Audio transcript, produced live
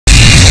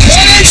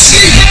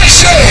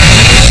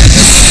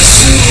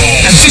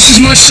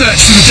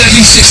search for the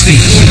deadly 60.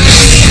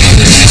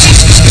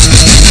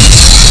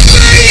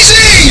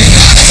 Amazing!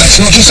 It's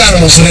not just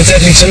animals that are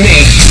deadly to me,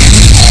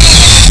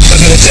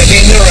 but that are deadly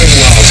in their own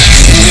world.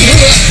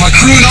 My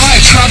crew and I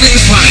are travelling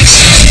the planet.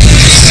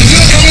 And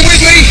you're coming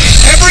with me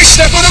every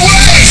step of the way!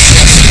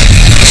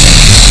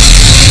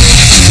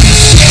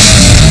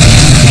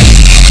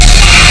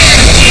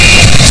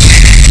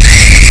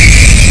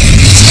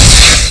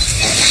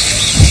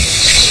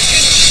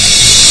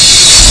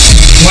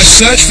 My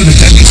search for the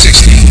deadly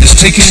 60 has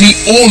taken me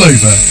all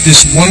over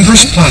this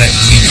wondrous planet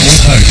we call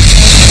home.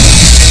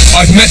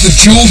 I've met the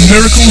jeweled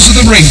miracles of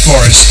the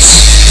rainforests,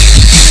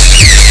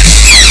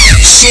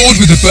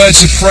 soared with the birds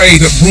of prey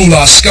that rule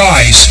our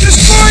skies,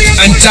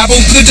 and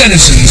dabbled with the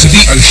denizens of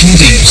the ocean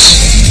deeps.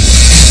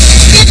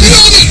 Look at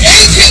all the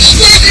eggs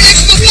exploding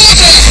into the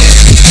water!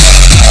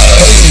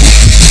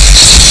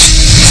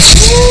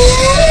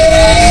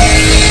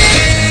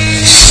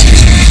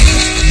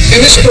 In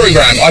this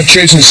program, I've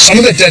chosen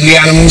some of the deadly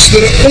animals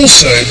that are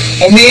also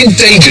on the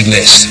endangered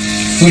list,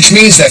 which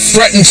means they're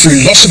threatened through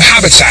loss of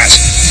habitat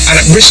and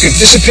at risk of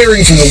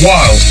disappearing from the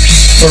wild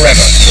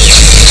forever.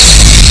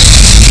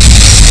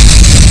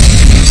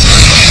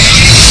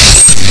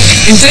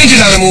 Endangered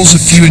animals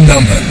are few in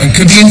number and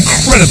can be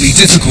incredibly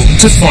difficult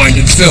to find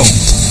and film.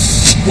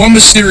 One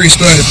mysterious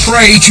bird of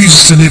prey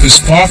chooses to live as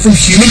far from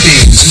human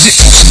beings as it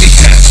possibly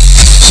can.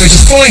 So to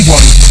find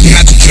one, we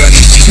had to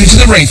journey deep into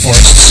the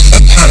rainforests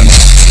of Panama.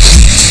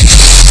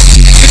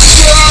 This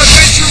is where our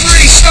adventure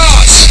really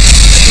starts.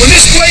 When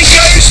this plane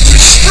goes,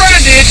 we're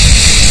stranded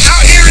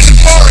out here in the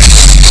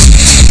forest.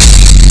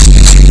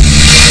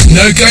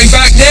 No going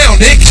back now,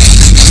 Nick.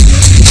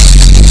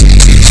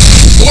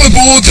 All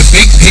aboard the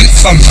big pink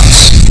fun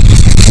bus.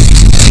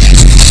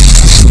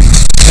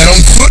 Then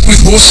on foot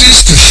with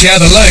horses to share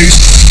the load.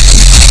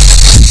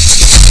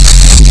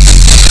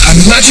 A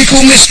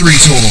magical mystery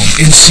tour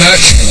in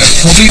search of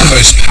probably the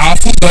most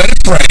powerful bird of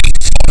prey.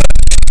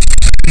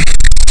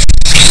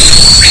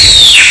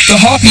 The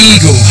harpy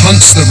eagle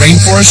hunts the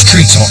rainforest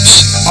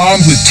treetops,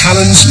 armed with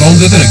talons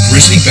longer than a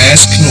grizzly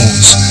bear's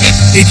claws.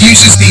 It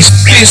uses these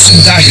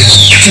fearsome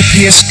daggers to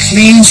pierce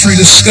clean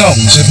through the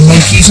skulls of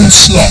monkeys and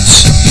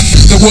sloths.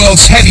 The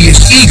world's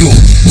heaviest eagle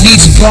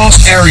needs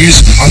vast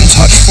areas of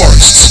untouched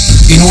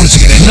forests in order to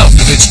get enough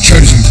of its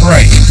chosen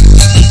prey.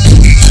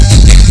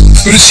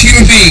 But as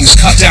human beings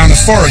cut down the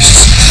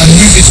forests and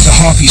move into the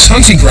harpies'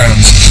 hunting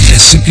grounds,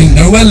 there's simply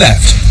nowhere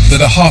left for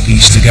the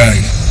harpies to go.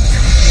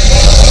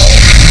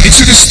 It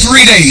took us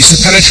 3 days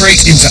to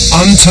penetrate into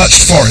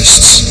untouched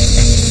forests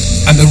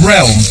and the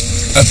realm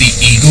of the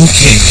Eagle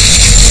King.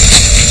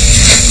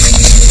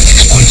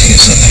 It's pointing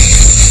at something.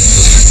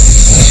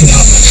 Pointing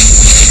up.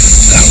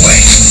 That way.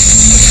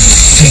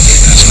 I think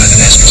that's where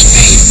the nest must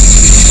be.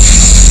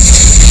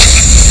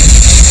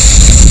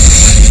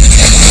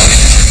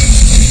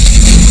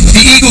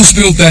 The eagles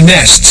build their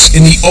nests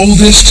in the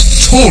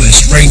oldest,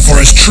 tallest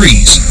rainforest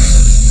trees,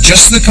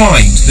 just the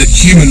kind that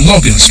human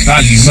loggers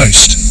value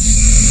most.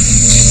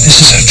 This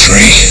is a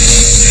tree.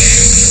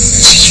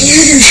 It's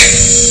huge.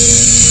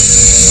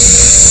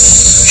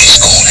 She's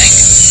calling.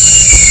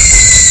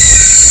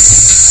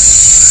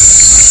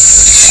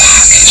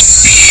 That is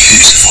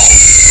beautiful.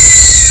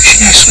 She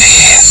knows we're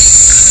here.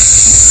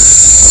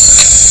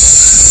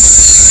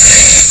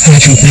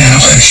 Our job now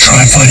is to try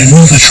and find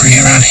another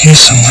tree around here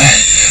somewhere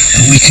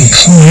that we can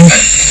climb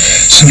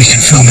so we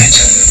can film it.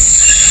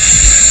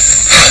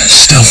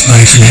 Stealth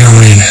mode from here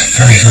on in.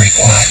 Very, very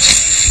quiet.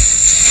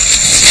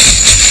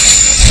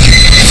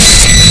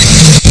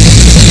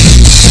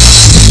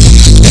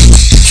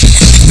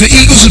 The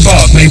eagles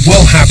above may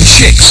well have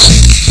chicks.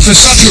 For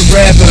such a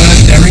rare bird,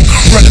 they're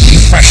incredibly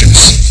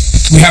precious.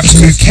 We have to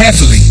move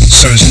carefully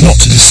so as not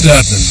to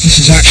disturb them.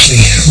 This is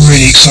actually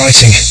really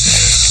exciting.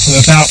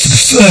 I'm about for the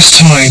first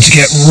time to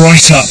get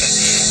right up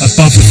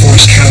above the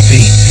forest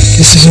canopy.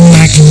 This is a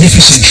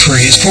magnificent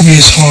tree. It's probably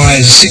as high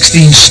as a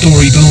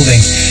 16-story building.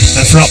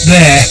 And from up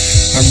there,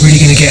 I'm really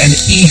going to get an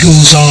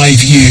eagle's eye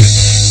view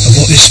of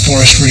what this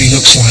forest really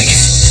looks like.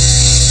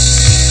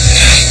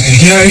 There we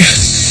go.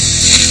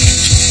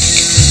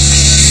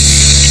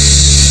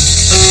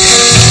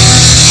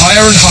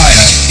 Higher and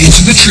higher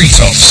into the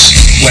treetops,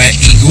 where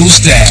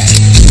eagles dare.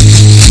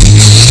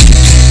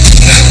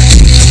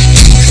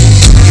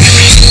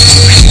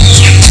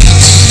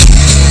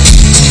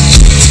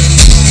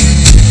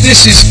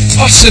 This is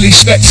utterly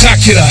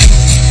spectacular.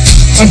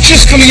 I'm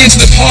just coming into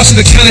the part of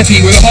the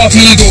canopy where the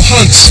harpy eagle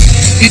hunts.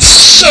 It's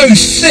so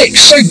thick,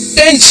 so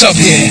dense up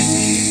here.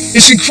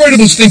 It's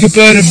incredible to think a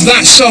bird of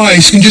that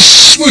size can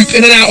just swoop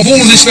in and out of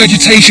all of this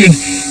vegetation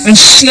and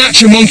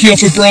snatch a monkey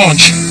off a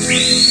branch.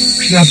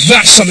 Now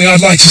that's something I'd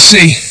like to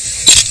see.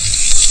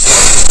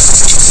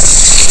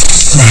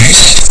 Right,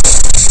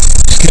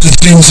 let's get the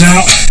bins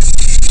out,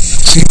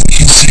 see what we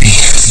can see.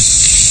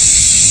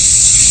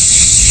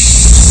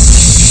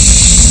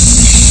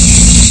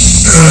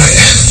 Right,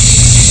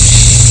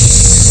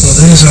 well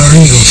there's our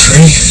eagle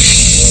tree.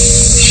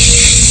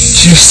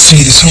 Just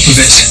see the top of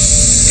it,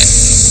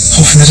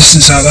 off in the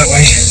distance out that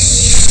way.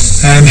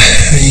 And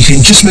you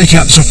can just make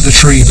out the top of the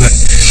tree, but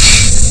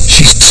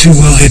she's too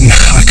well hidden.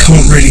 I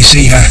can't really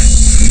see her.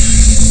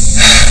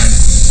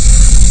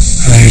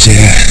 Oh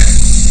dear.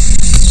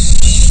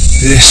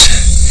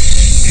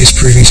 This is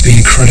proving to be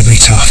incredibly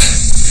tough.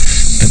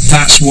 But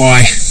that's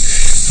why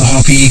the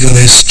harpy eagle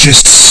is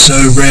just so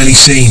rarely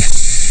seen.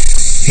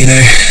 You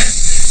know,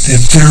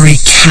 they're very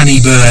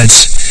canny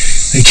birds.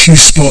 They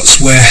choose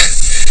spots where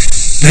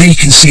they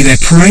can see their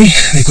prey.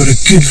 They've got a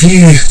good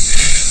view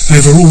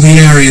over all the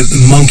area that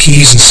the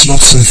monkeys and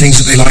sloths and things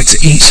that they like to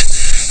eat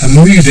are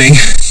moving,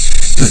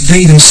 but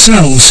they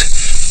themselves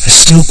are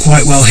still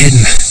quite well hidden.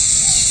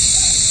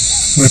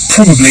 We're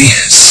probably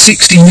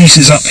 60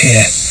 metres up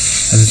here,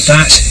 and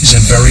that is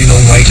a very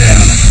long way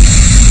down.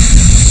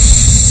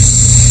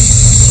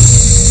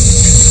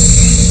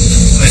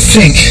 I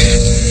think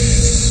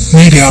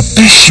maybe our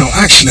best shot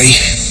actually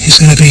is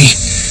going to be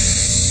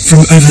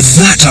from over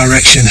that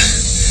direction,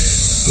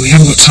 but we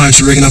haven't got time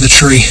to rig another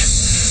tree.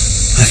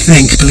 I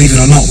think, believe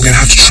it or not, we're going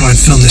to have to try and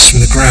film this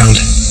from the ground.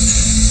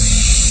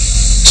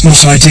 It's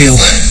not ideal,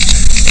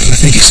 but I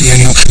think it's the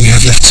only option we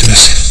have left to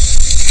us.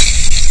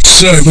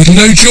 So, with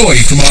no joy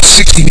from our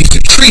 60-metre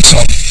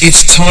treetop,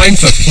 it's time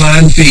for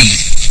Plan B.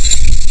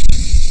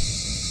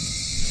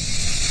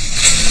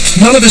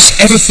 None of us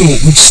ever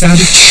thought we'd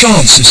stand a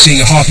chance of seeing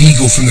a harpy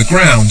eagle from the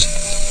ground,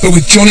 but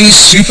with Johnny's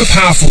super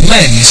powerful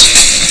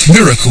lens,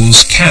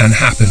 miracles can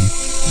happen.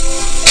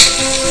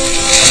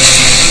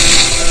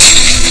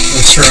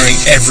 We're throwing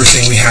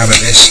everything we have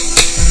at this.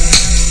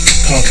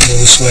 Can't come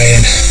all this way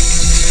and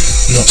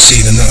not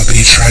see them, that would be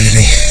a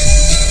tragedy.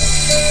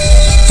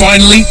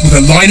 Finally, with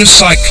a line of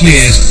sight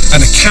cleared and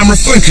the camera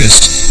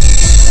focused,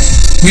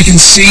 we can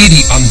see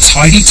the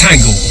untidy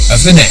tangle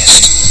of the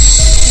nest.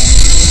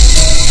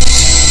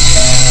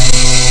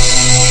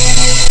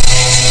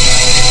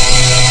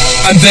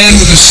 And then,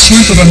 with a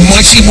swoop of a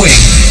mighty wing,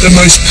 the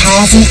most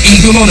powerful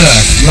eagle on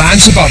Earth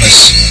lands above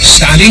us,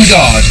 standing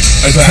guard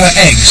over her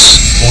eggs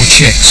or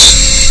chicks.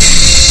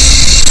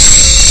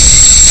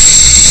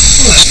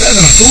 Well, that's better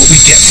than I thought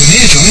we'd get from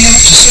here, Johnny, I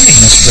have to say.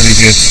 That's pretty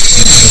good.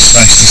 It's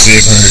nice to see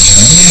a bird,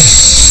 huh? Yeah.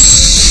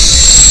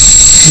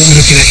 What we're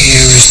looking at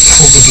here is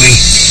probably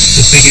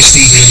the biggest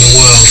eagle in the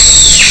world.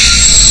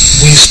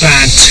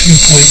 Wingspan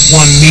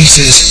 2.1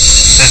 metres.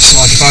 That's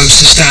like if I was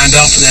to stand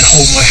up and then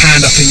hold my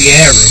hand up in the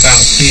air, it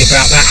would be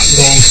about that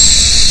long.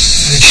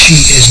 And she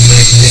is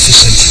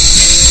magnificent.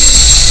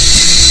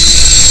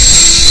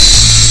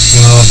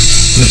 Well,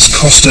 it's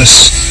cost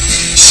us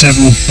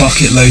several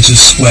bucket loads of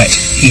sweat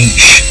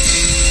each.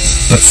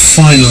 But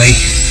finally,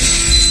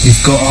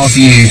 we've got our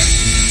view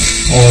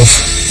of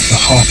the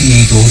harpy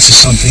eagle. This is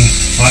something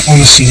I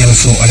honestly never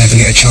thought I'd ever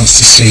get a chance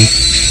to see.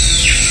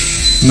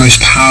 The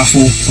most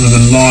powerful, one of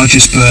the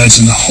largest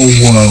birds in the whole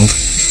world,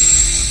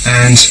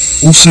 and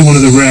also one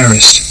of the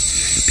rarest.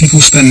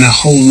 People spend their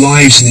whole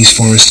lives in these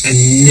forests and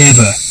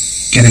never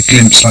get a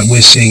glimpse like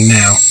we're seeing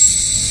now.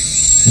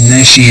 And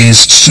there she is,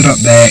 stood up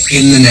there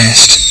in the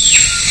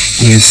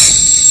nest with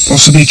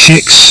possibly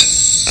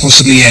chicks,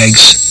 possibly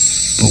eggs,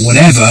 but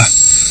whatever,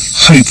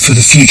 hope for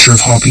the future of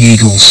harpy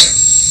eagles.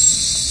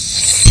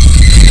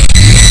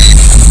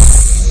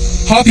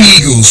 Harpy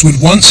eagles would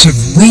once have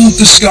ruled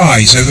the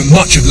skies over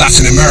much of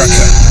Latin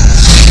America.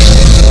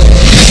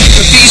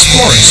 But these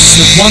forests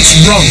that once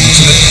rung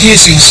to the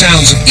piercing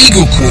sounds of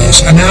eagle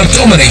calls are now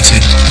dominated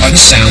by the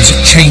sounds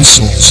of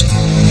chainsaws.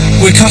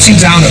 We're cutting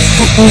down a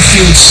football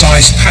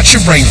field-sized patch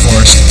of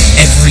rainforest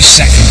every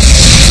second.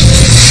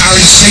 Our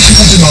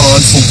insatiable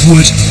demand for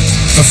wood,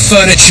 for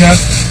furniture,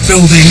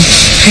 building,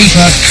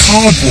 paper,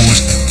 cardboard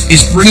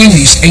is bringing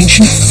these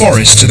ancient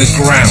forests to the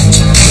ground.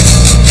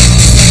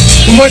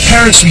 When my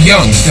parents were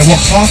young, there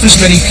were half as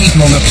many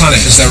people on the planet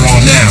as there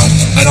are now,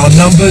 and our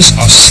numbers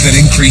are still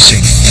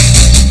increasing.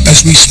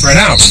 As we spread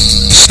out,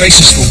 the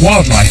spaces for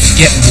wildlife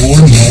get more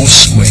and more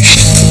squished.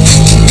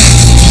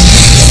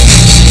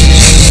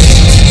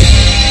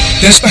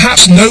 There's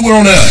perhaps nowhere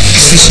on Earth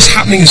this is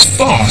happening as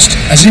fast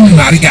as in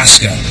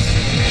Madagascar.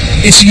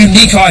 It's a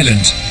unique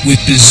island with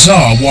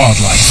bizarre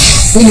wildlife.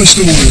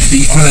 Almost all of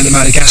the island of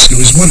Madagascar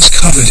was once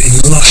covered in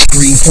lush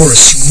green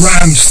forests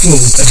rammed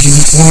full of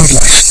unique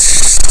wildlife.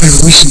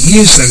 Over recent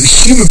years, though, the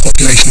human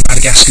population of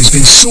Madagascar has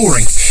been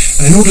soaring,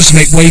 and in order to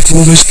make way for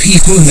all those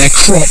people and their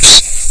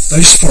crops,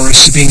 those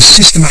forests are being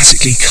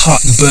systematically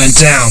cut and burned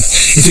down.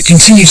 If it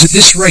continues at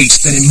this rate,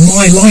 then in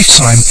my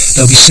lifetime,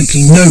 there'll be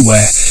simply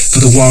nowhere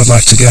for the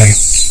wildlife to go.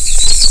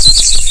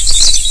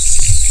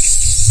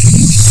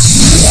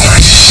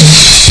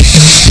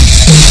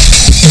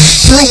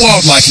 For a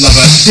wildlife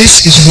lover,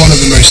 this is one of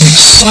the most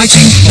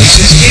exciting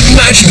places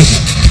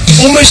imaginable.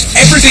 Almost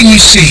everything you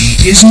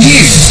see is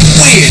new,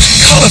 weird,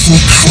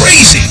 colourful,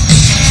 crazy.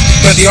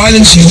 But the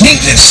island's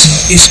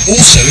uniqueness is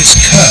also its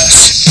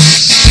curse.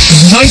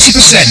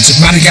 90% of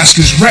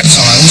Madagascar's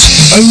reptiles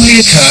only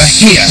occur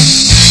here.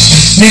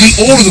 Nearly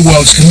all of the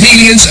world's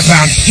chameleons are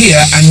found here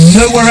and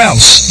nowhere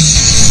else.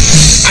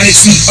 and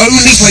it's the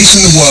only place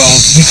in the world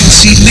you can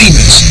see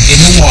lemurs in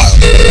the wild.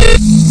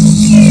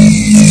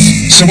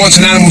 So once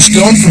an animal's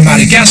gone from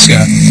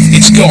Madagascar,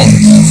 it's gone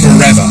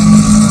forever.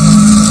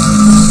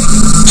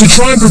 To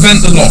try and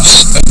prevent the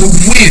loss of the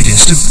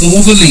weirdest of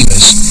all the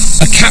lemurs,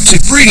 a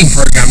captive breeding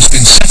program's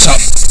been set up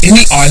in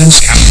the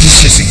island's capital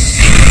city.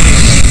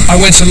 I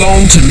went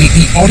along to meet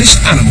the oddest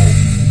animal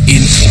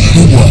in all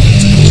the world.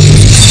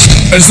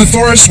 As the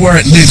forests where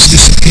it lives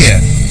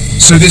disappear,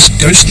 so this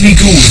ghostly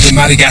ghoul of the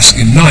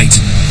Madagascar night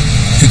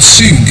could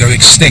soon go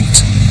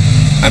extinct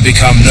and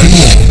become no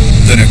more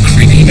than a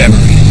creepy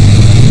memory.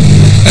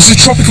 As the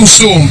tropical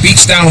storm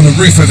beats down on the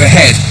roof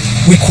overhead,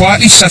 we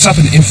quietly set up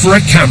an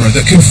infrared camera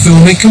that can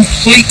film in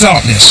complete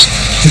darkness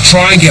to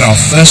try and get our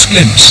first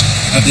glimpse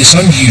of this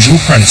unusual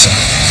predator.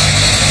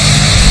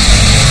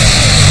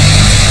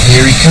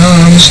 Here he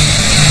comes.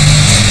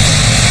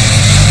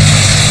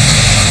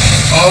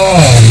 Oh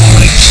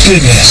my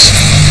goodness.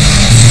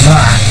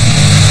 That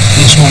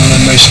is one of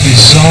the most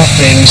bizarre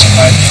things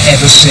I've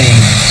ever seen.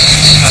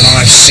 And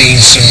I've seen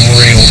some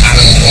real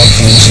animal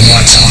oddballs in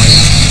my time.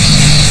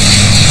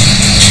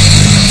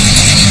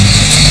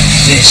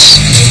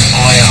 This is an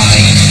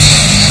eye-eye.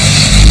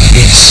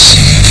 It's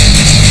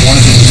one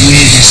of the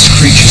weirdest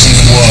creatures in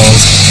the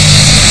world.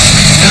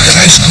 Look at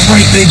those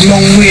great big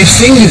long weird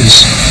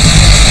fingers.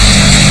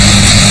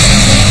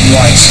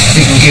 Right, I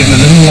think we'll give him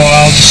a little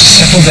while just to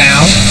settle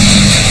down,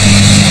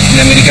 and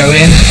then we're going to go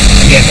in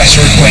and get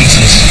better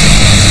acquainted.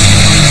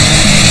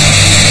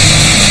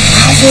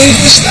 How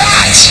weird was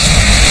that?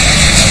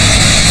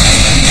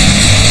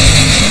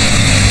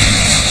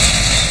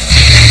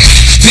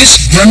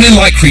 This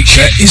gremlin-like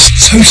creature is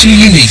totally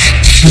unique,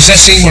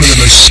 possessing one of the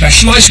most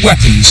specialised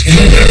weapons in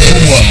the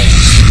natural world.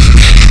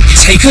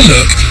 Take a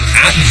look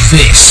at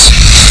this.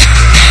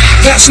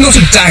 That's not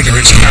a dagger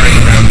it's carrying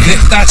around with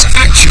it, that's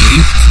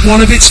actually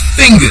one of its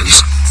fingers.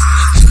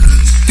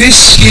 This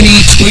skinny,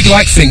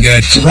 twig-like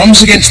finger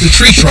drums against the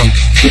tree trunk,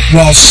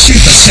 while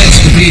super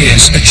sensitive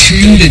ears are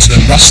tuned into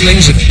the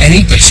rustlings of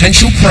any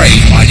potential prey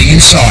hiding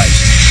inside.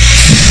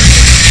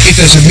 If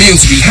there's a meal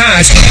to be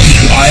had,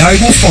 the eye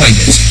will find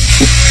it.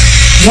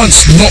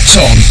 Once locked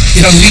on,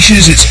 it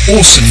unleashes its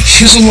awesome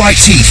chisel-like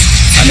teeth,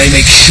 and they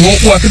make short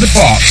work of the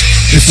bark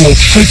before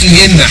poking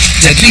in that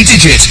deadly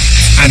digit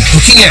and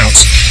hooking out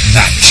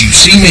that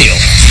juicy meal.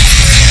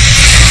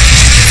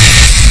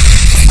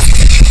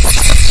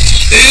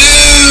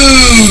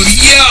 Ooh,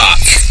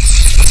 yuck!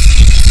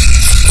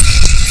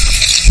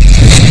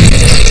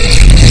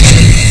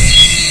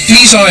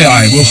 These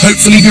eye will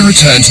hopefully be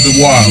returned to the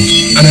wild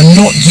and are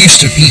not used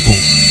to people.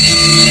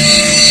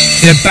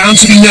 They're bound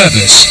to be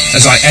nervous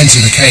as I enter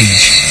the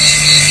cage.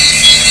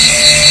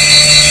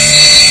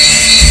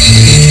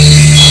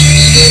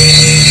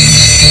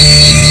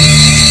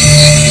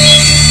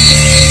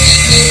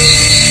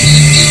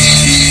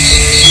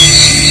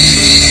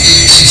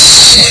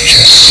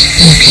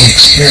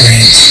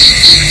 Experience,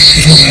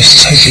 you'd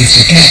almost totally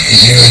forget that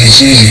you're in a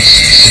zoo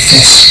with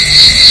this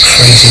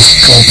crazy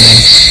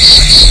goblin.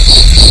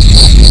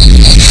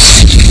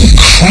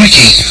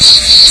 Crikey!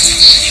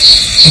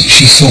 I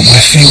actually thought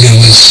my finger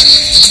was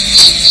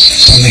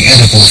something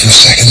edible for a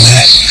second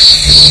there.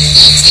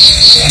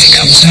 When it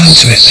comes down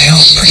to it, they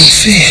are pretty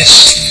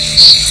fierce.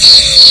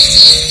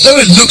 Though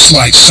it looks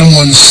like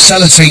someone's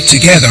sellotaped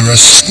together a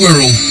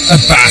squirrel, a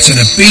bat and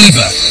a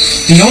beaver,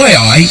 the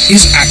eye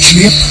is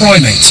actually a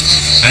primate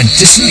and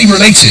distantly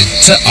related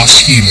to us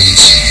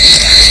humans.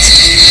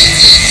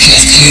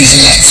 Just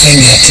using that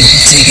finger to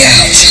dig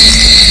out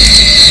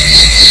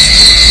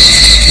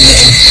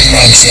little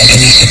grubs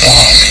underneath the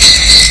bark.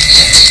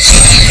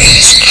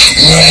 It's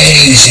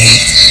crazy.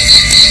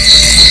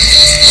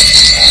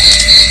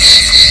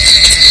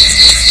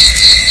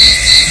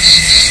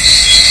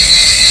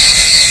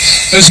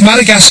 As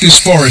Madagascar's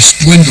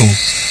forests dwindle,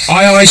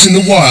 eye-eyes in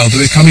the wild are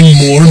becoming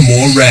more and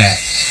more rare.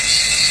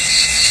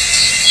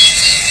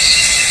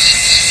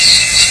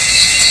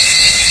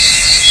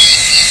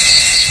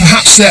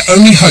 Perhaps their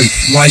only hope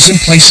lies in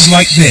places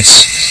like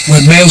this,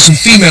 where males and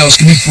females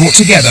can be brought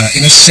together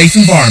in a safe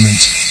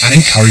environment and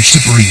encouraged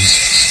to breed.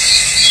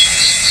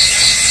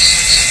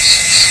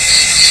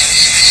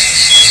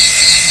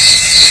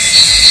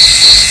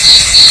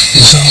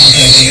 Bizarre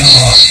though they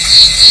are,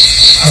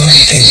 I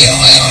really think the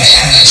eye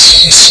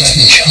has a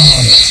certain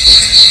charm,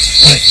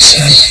 but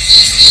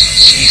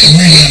you can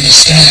really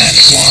understand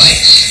why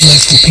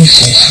local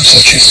people have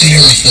such a fear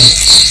of them.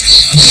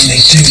 I mean,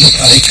 they do look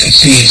like they could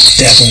be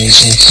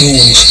devils or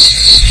ghouls.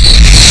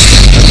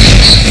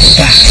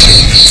 That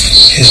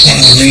is one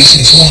of the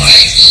reasons why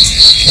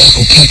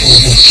local people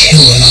will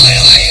kill an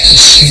eye as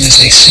soon as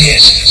they see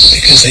it,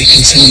 because they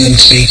consider them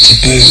to be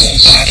taboo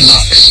or bad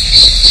luck.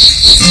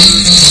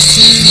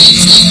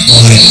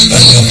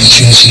 My only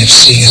opportunity of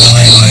seeing an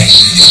eye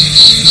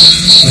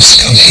was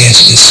to come here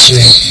to this zoo.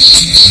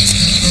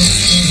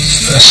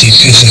 Firstly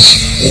because of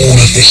all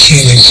of the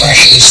human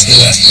pressures that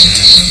are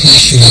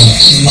making them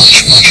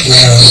much, much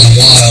rarer in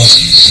the wild.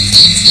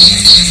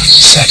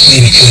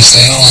 exactly because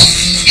they are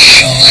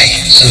shy,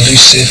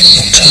 elusive,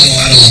 nocturnal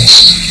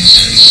animals,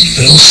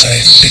 but also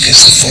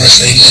because the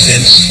forest they live in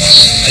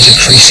is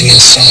increasing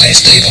in size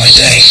day by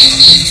day.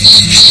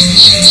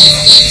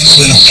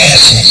 If we're not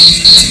careful,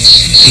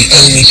 the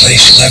only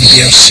place you'll ever be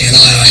able to see an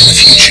eye in the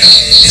future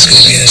is going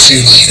to be in a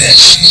zoo like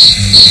this.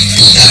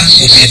 And that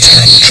would be a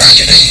terrible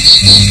tragedy.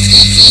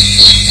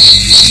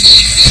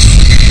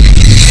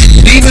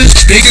 Lemurs,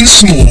 big and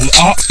small,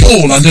 are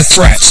all under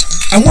threat.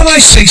 And when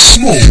I say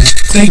small,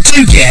 they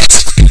do get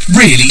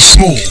really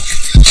small.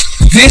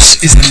 This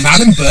is the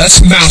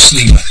Maddenburst mouse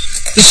lemur,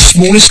 the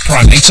smallest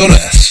primate on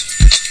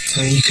Earth.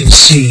 And you can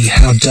see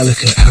how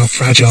delicate, how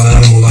fragile an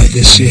animal like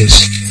this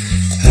is.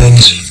 And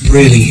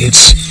really,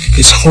 it's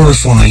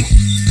horrifying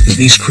that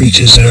these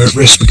creatures are at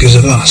risk because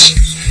of us.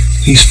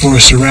 These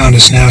forests around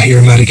us now here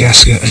in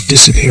Madagascar are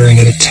disappearing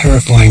at a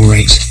terrifying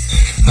rate.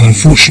 And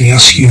unfortunately,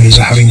 us humans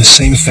are having the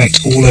same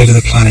effect all over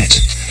the planet.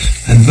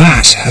 And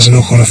that has a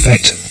knock-on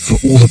effect for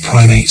all the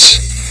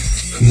primates,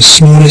 from the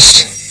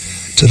smallest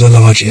to the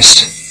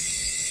largest.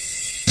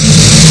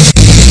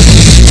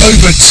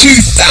 Over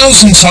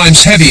 2,000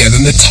 times heavier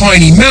than the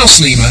tiny mouse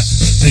lemur,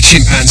 the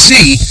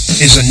chimpanzee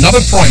is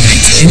another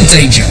primate in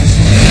danger.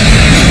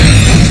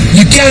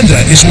 Uganda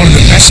is one of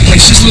the best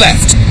places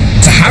left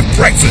to have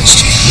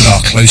breakfast with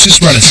our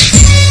closest relative.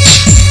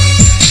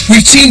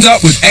 We've teamed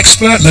up with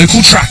expert local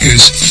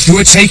trackers who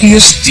are taking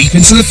us deep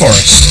into the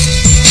forest.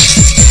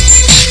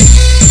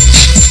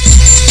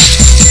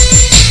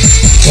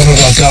 One of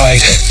our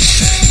guide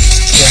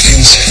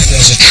reckons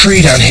there's a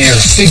tree down here, a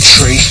fig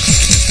tree,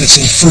 that's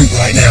in fruit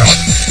right now.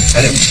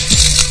 And it...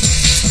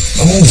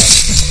 Oh,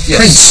 yes.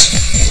 Prints.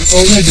 We've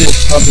already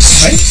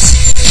harvested.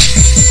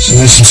 So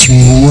there's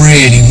some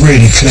really,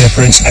 really clear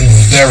prints and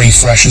very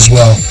fresh as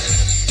well.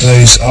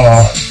 Those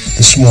are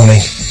this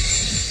morning,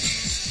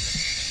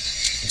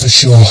 for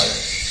sure.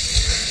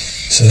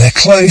 So they're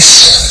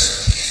close.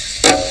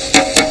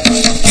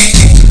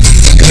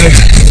 Go.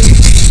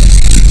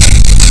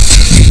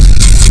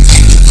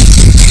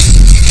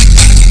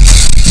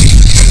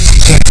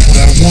 What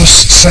I was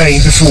saying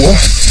before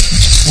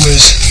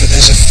was that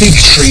there's a fig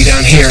tree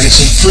down here and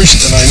it's in fruit at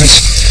the moment.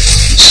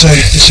 So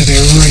this would be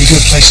a really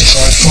good place to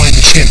try and find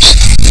the chimps.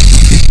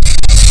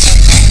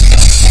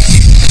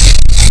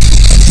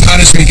 And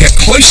as we get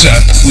closer,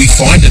 we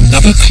find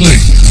another clue.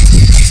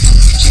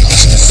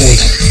 That's a fig,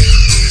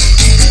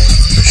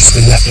 which has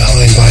been left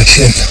behind by a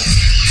chimp.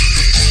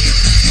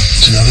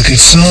 It's another good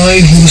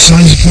sign. All the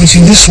signs are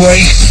pointing this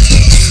way.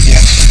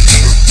 Yeah.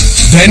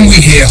 Then we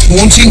hear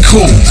haunting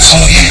calls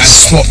Oh, yes. and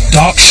spot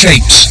dark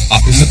shapes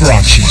up in the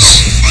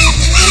branches.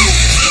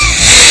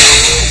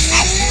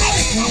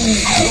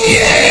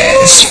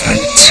 Yes,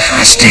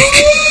 fantastic.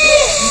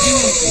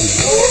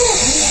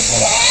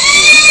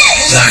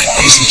 That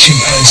is the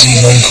chimpanzee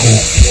long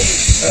call.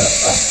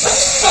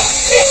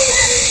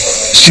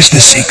 It's just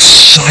this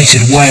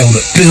excited wail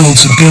that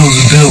builds and builds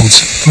and builds.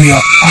 We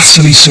are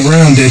utterly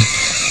surrounded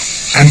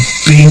and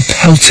being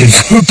pelted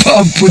from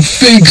above with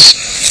figs.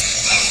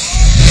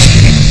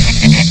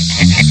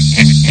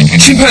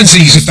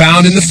 Chimpanzees are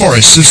found in the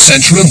forests of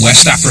Central and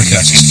West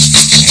Africa.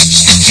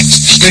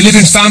 They live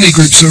in family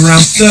groups of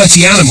around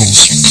 30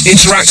 animals,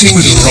 interacting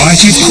with a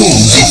variety of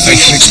calls and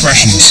facial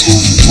expressions.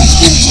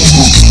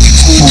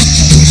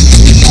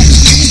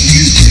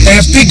 They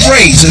have big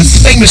brains and are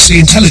famously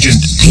intelligent,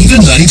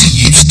 even learning to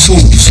use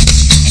tools.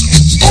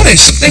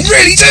 Honest, they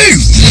really do!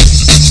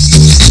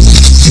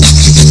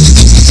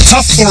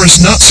 Tough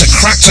forest nuts are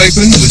cracked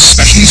open with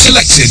specially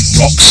selected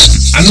rocks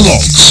and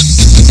logs.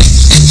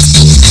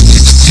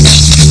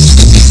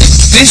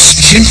 This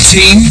chimp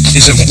team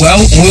is a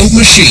well-oiled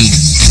machine,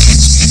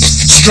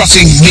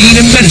 strutting mean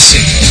and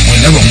menacing when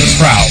they're on the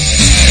prowl.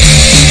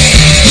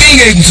 Being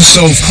able to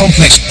solve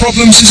complex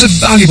problems is a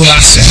valuable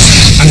asset,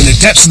 and in the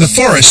depths of the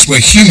forest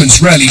where humans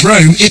rarely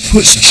roam, it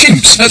puts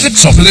chimps at the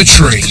top of the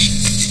tree,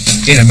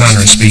 in a manner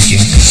of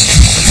speaking.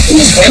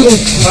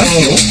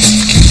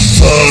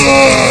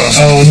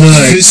 Oh no.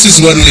 This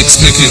is what we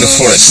expect in the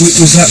forest.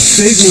 Was that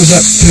fig or was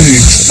that poo?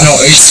 No,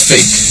 it's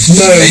fake.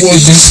 No, it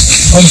wasn't.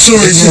 I'm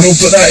sorry, Ronald,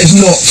 but that is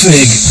not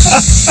fig.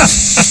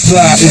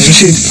 That is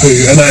chimp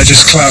poo, and that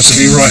just clouted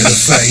me right in the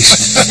face.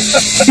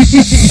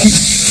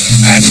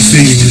 I have a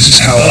feeling this is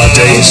how our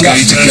day is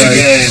going to go.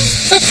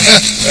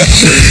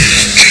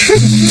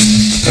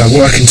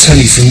 What I can tell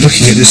you from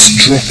looking at this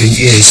dropping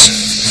is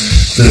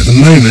that at the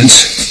moment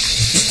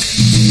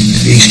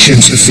these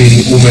chimps are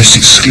feeding almost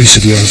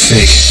exclusively on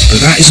fig, but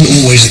that isn't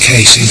always the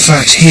case. In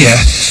fact, here,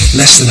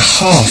 less than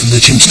half of the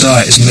chimp's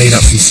diet is made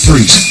up from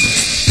fruit.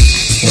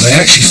 What they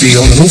actually feed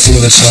on an awful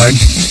lot of the time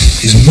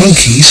is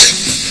monkeys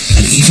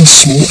and even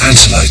small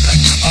antelope.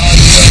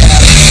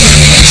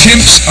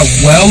 Chimps are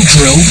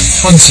well-drilled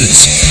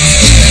hunters,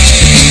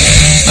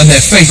 and their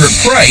favourite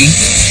prey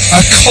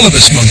are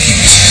colobus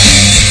monkeys.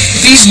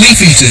 These leaf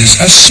eaters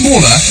are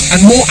smaller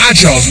and more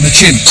agile than the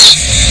chimps,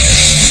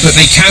 but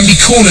they can be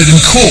cornered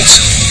and caught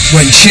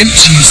when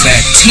chimps use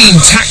their team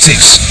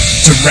tactics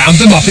to round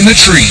them up in the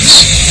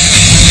trees.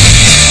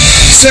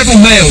 Several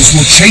males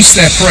will chase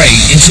their prey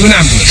into an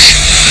ambush,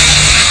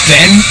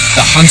 Then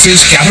the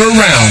hunters gather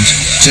around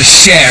to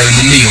share in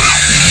the meal.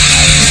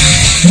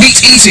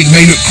 Meat eating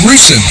may look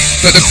gruesome,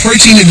 but the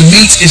protein in the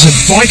meat is a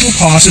vital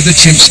part of the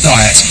chimp's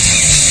diet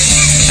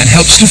and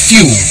helps to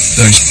fuel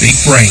those big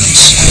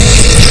brains.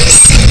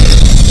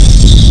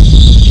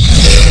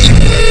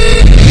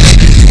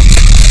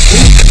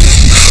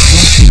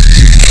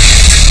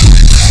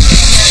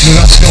 No,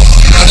 that's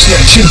not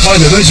a chimp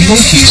either, those are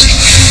monkeys.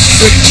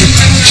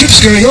 The chimp's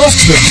going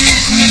after them.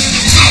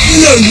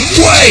 No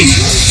way!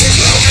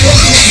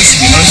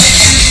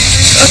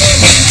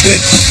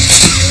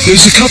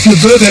 There's a couple of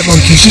vervet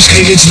monkeys just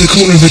came into the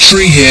corner of the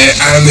tree here,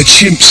 and the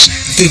chimps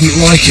didn't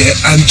like it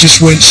and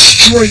just went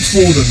straight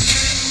for them.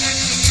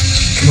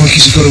 The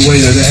monkeys have got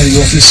away though, they're heading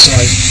off this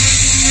side.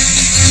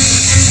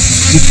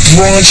 The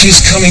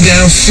branches coming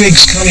down,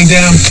 figs coming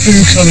down,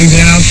 poo coming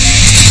down.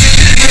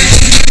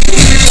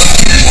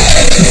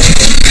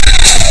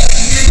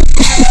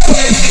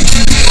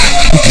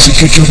 It's a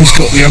good job he's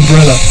got the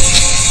umbrella.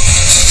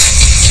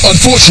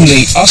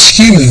 Unfortunately, us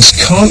humans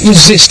can't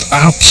resist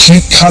our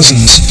cute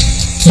cousins.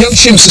 Young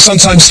chimps are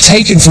sometimes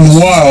taken from the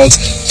wild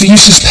for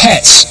use as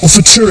pets or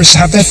for tourists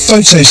to have their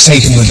photos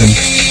taken with them.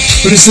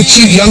 But as the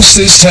cute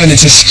youngsters turn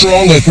into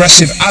strong,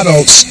 aggressive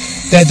adults,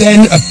 they're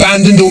then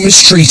abandoned or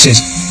mistreated.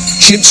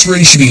 Chimps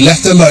really should be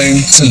left alone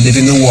to live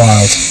in the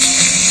wild.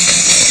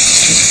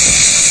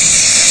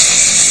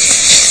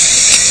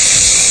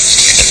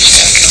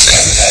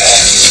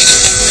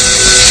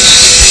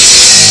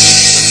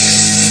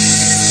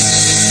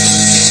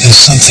 There's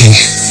something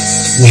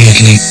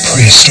weirdly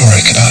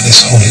prehistoric about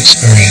this whole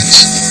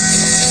experience.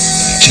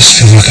 I just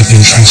feel like I've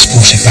been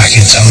transported back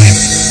in time.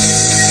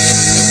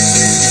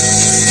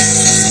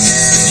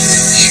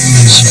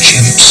 Humans and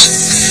chimps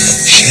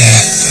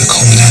share a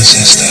common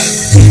ancestor.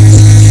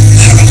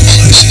 They're our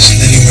closest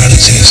living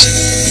relatives.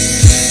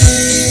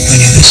 When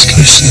you're this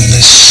close to them,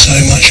 there's so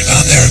much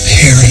about their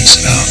appearance,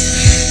 about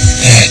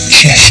their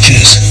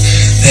gestures,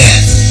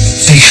 their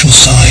facial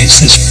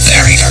signs that's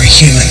very, very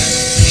human.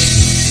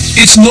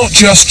 It's not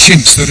just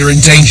chimps that are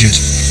endangered.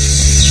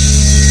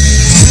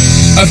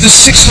 Of the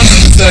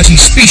 630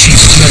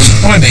 species of known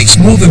primates,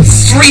 more than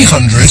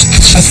 300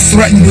 are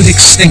threatened with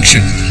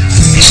extinction.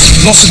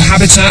 Loss of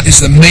habitat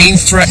is the main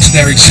threat to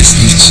their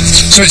existence,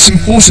 so it's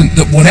important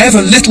that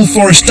whatever little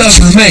forest does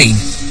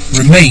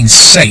remains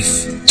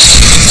safe.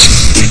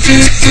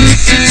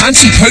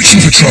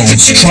 Anti-poaching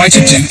patrols try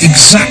to do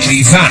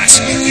exactly that.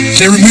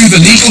 They remove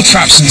illegal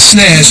traps and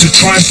snares to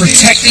try and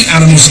protect the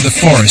animals of the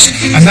forest,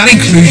 and that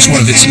includes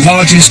one of its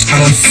largest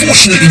and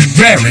unfortunately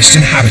rarest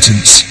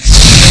inhabitants.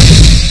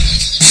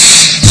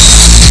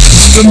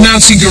 The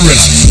mountain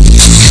gorilla.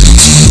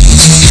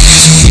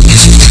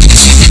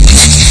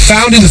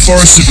 Found in the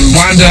forests of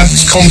Rwanda,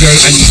 Congo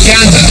and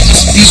Uganda,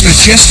 these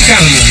majestic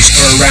animals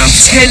are around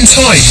 10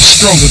 times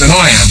stronger than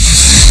I am.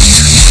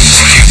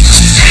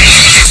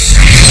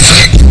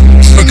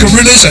 But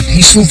gorillas are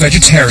peaceful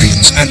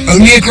vegetarians and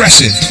only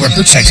aggressive when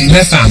protecting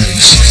their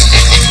families.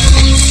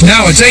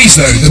 Nowadays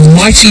though, the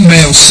mighty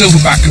male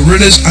silverback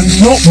gorillas are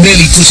not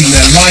merely putting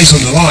their lives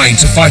on the line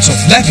to fight off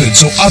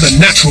leopards or other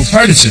natural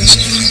predators.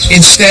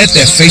 Instead,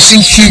 they're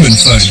facing human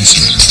foes,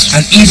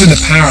 and even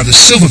the power of the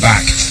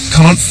silverback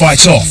can't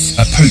fight off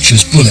a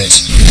poacher's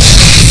bullet.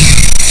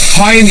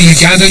 High in the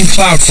Ugandan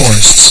cloud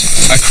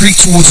forests, I creep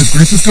towards a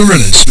group of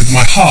gorillas with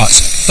my heart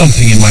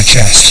thumping in my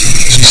chest.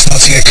 As we start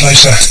to get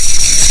closer,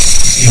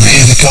 you'll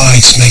hear the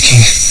guides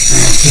making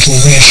little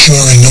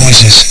reassuring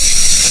noises,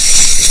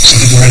 so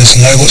the gorillas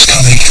know what's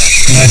coming,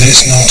 know that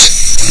it's not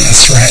a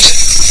threat.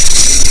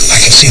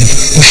 I can see the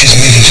bushes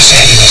moving just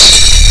ahead of us.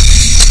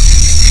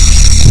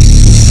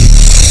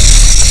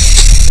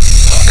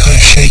 I'm kind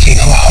of shaking,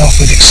 half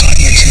with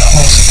excitement and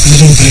half with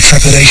a little bit of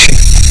trepidation.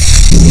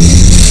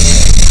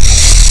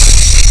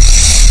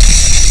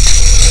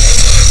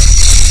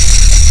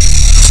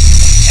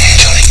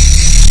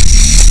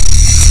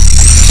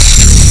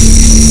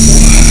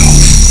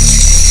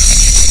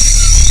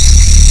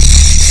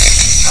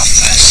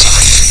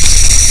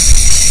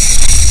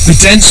 The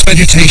dense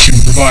vegetation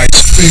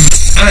provides food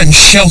and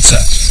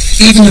shelter.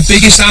 Even the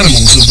biggest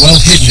animals are well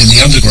hidden in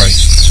the undergrowth.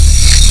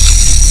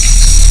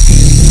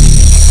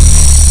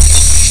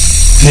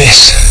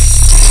 This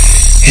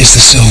is the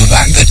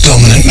silverback, the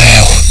dominant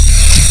male.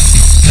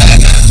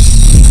 And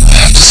I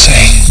have to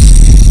say,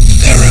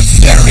 there are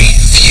very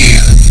few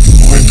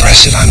more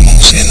impressive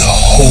animals in the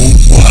whole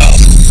world.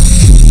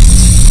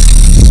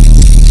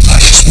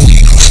 I'm just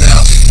walking across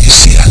now. You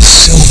see that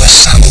silver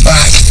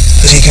saddleback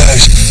as he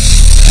goes.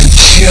 And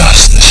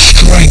just the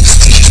strength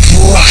to just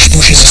brush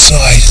bushes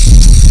aside.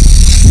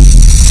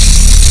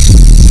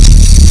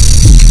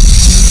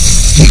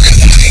 Look at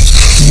that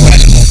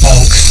incredible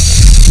bulk.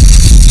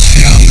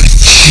 They are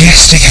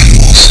majestic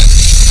animals.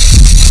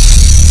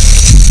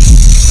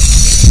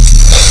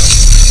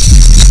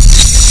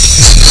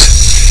 This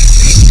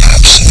is the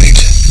absolute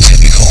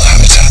typical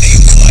habitat that you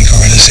find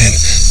gorillas in.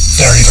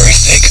 Very, very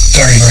thick,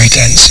 very, very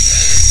dense.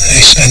 They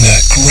spend a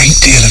great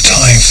deal of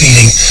time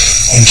feeding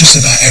on just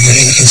about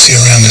everything you can see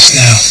around us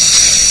now.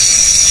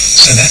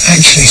 so they're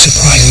actually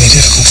surprisingly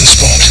difficult to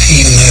spot,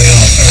 even though they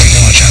are very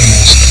large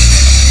animals.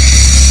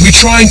 We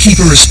try and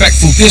keep a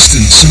respectful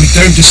distance so we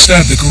don't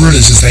disturb the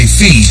gorillas as they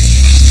feed.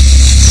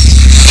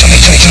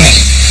 Johnny.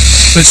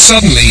 But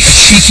suddenly, a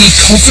cheeky,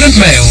 confident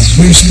male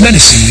moves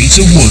menacingly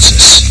towards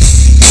us.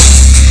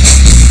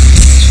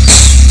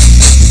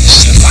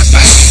 This is the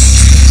blackback.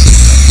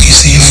 You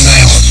see him, a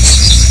male.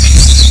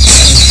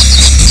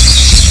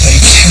 They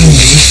can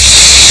be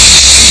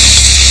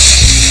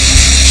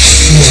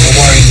more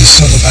worried than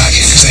silverback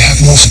because they have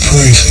more to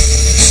prove.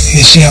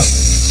 You see how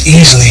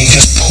easily he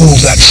just pulled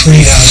that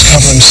tree down to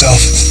cover himself.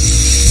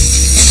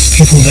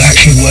 People that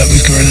actually work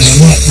with gorillas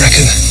a lot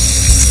reckon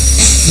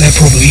they're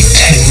probably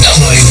 10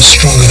 times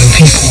stronger than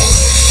people.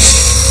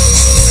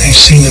 They've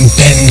seen them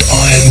bend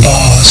iron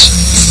bars.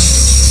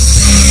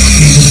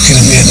 He's looking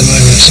at me at the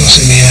moment,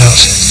 sussing me out.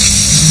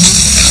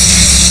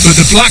 But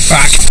the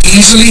blackback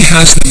easily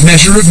has the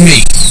measure of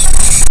me.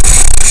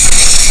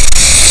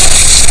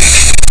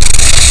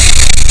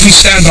 We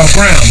stand our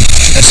ground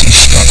as he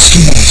struts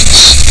towards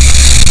us.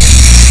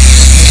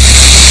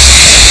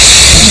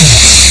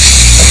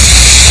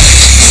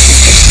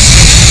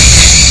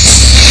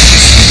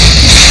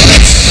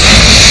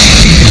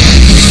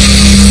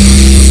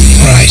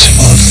 Right,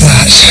 well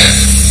that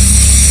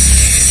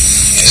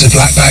is a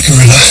blackback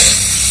gorilla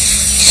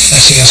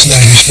letting us know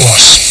who's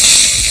boss.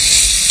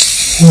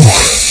 Ooh.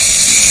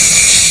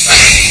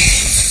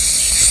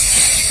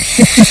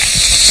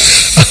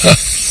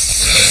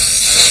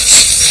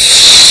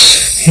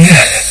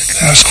 Yeah,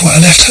 that was quite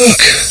a left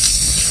hook.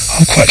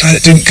 I'm quite glad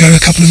it didn't go a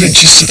couple of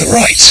inches to the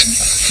right.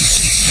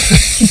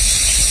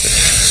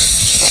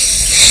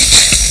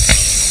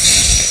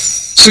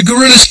 So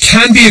gorillas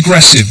can be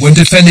aggressive when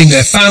defending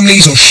their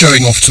families or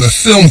showing off to a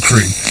film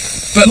crew.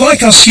 But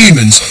like us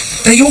humans,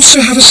 they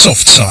also have a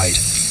soft side,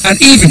 and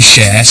even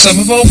share some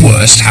of our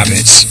worst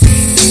habits.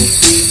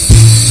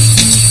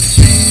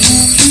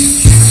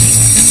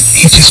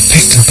 He just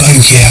picked a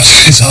bogey out of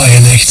his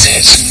iron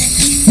natives.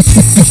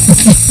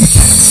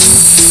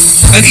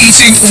 And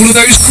eating all of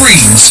those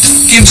greens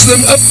gives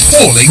them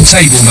appalling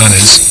table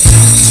manners.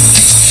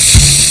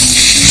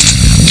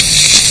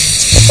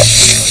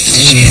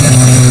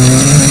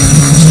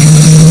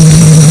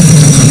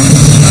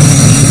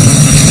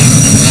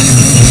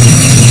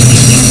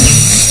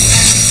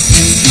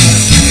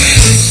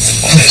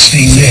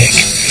 Honestly, Nick,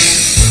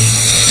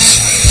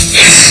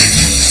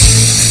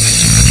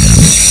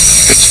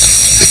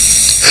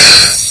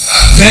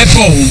 they're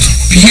bold,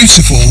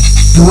 beautiful,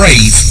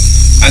 brave,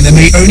 and there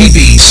may only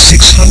be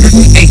 680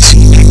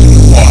 in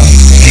the wild.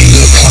 they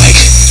look like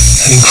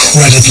an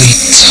incredibly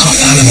tough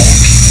animal.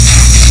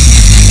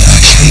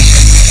 Actually,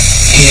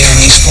 here in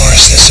these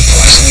forests they're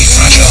surprisingly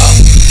fragile,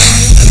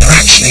 and they're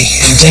actually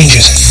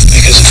endangered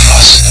because of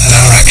us and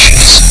our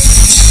actions.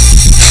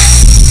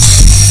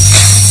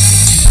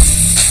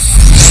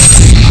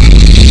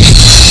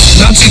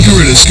 Mountain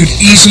gorillas could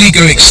easily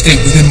go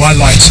extinct within my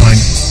lifetime,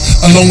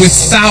 along with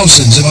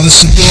thousands of other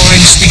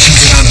sublime species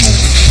of animal,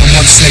 and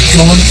once they're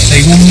gone,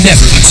 they will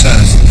never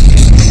return.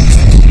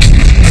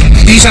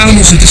 These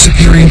animals are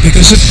disappearing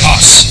because of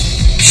us,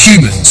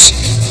 humans,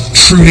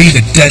 truly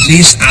the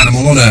deadliest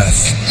animal on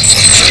Earth.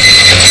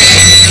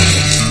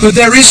 But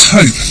there is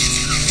hope.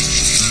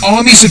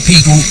 Armies of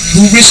people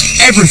will risk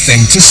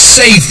everything to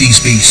save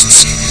these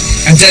beasts,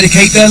 and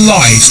dedicate their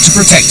lives to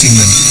protecting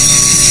them.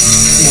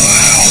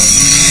 Wow.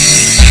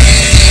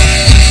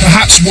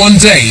 Perhaps one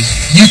day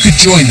you could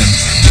join them.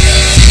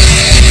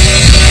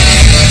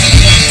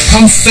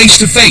 Come face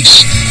to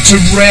face to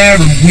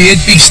rare and weird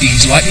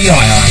beasties like the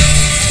eye.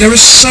 There are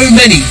so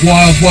many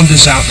wild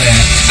wonders out there,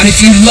 and if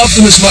you love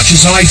them as much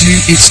as I do,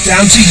 it's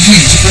down to you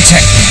to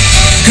protect them.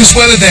 Because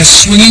whether they're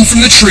swinging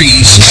from the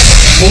trees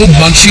or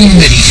munching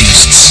mini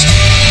beasts,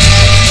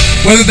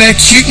 whether they're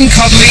cute and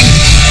cuddly,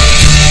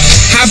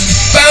 have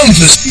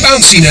boundless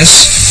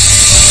bounciness,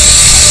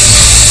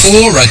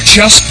 or are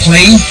just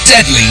plain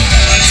deadly,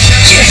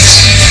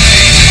 Yes.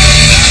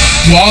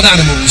 wild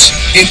animals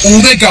in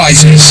all their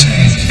guises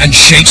and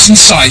shapes and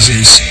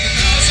sizes,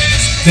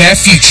 their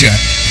future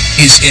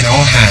is in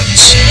our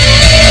hands.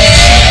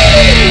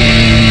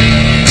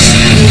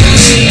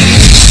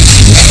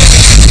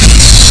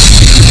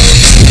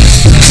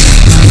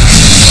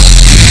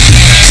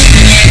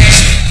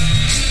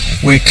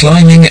 We're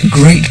climbing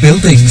great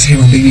buildings here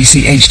on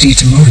BBC HD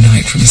tomorrow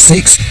night from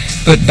 6,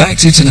 but back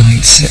to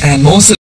tonight and more